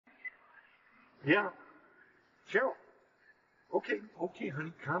Yeah. Cheryl. Okay,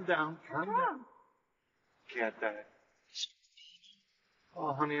 honey, calm down, calm down. Cat died.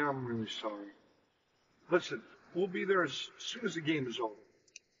 Oh, honey, I'm really sorry. Listen, we'll be there as soon as the game is over.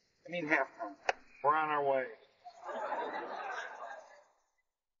 I mean, halftime. We're on our way.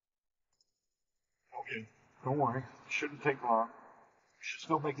 Okay. Don't worry. It shouldn't take long. We should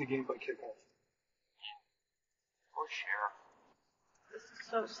still make the game by kickoff. Or share. This is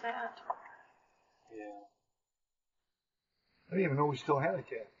so sad. Yeah. I didn't even know we still had a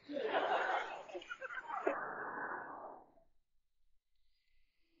cat.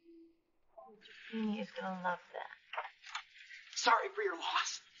 Feeney is gonna love that. Sorry for your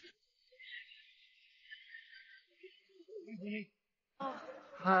loss. Oh,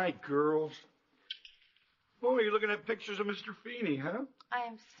 Hi, girls. Oh, you're looking at pictures of Mr. Feeney, huh? I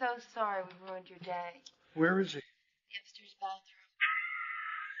am so sorry we ruined your day. Where is he? The upstairs bathroom.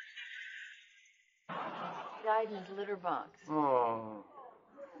 He died in his litter box. Oh,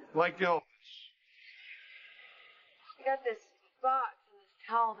 like Elvis. I got this box and this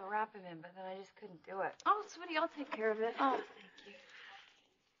towel to wrap him in, but then I just couldn't do it. Oh, sweetie, I'll take care of it. Oh, thank you.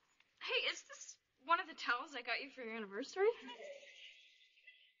 Hey, is this one of the towels I got you for your anniversary?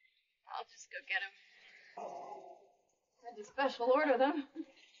 I'll just go get them. I had to special order them.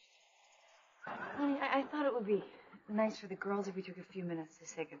 Honey, I thought it would be nice for the girls if we took a few minutes to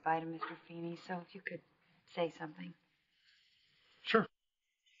say goodbye to Mr. Feeney, so if you could say something. Sure.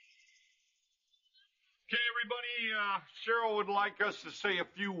 Okay, everybody, Cheryl would like us to say a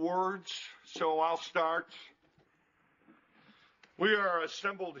few words, so I'll start. We are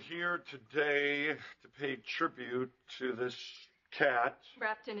assembled here today to pay tribute to this cat.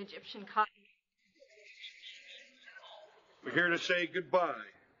 Wrapped in Egyptian cotton. We're here to say goodbye.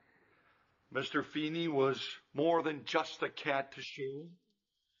 Mr. Feeney was more than just a cat to Cheryl.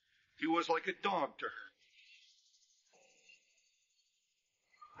 He was like a dog to her.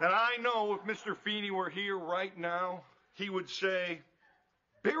 And I know if Mr. Feeney were here right now, he would say,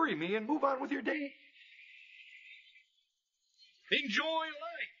 bury me and move on with your day. Enjoy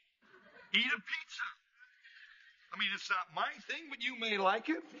life. Eat a pizza. I mean, it's not my thing, but you may like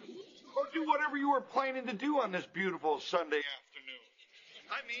it. Or do whatever you were planning to do on this beautiful Sunday afternoon.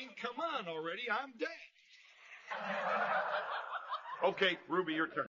 I mean, come on already, I'm dead. Okay, Ruby, your turn.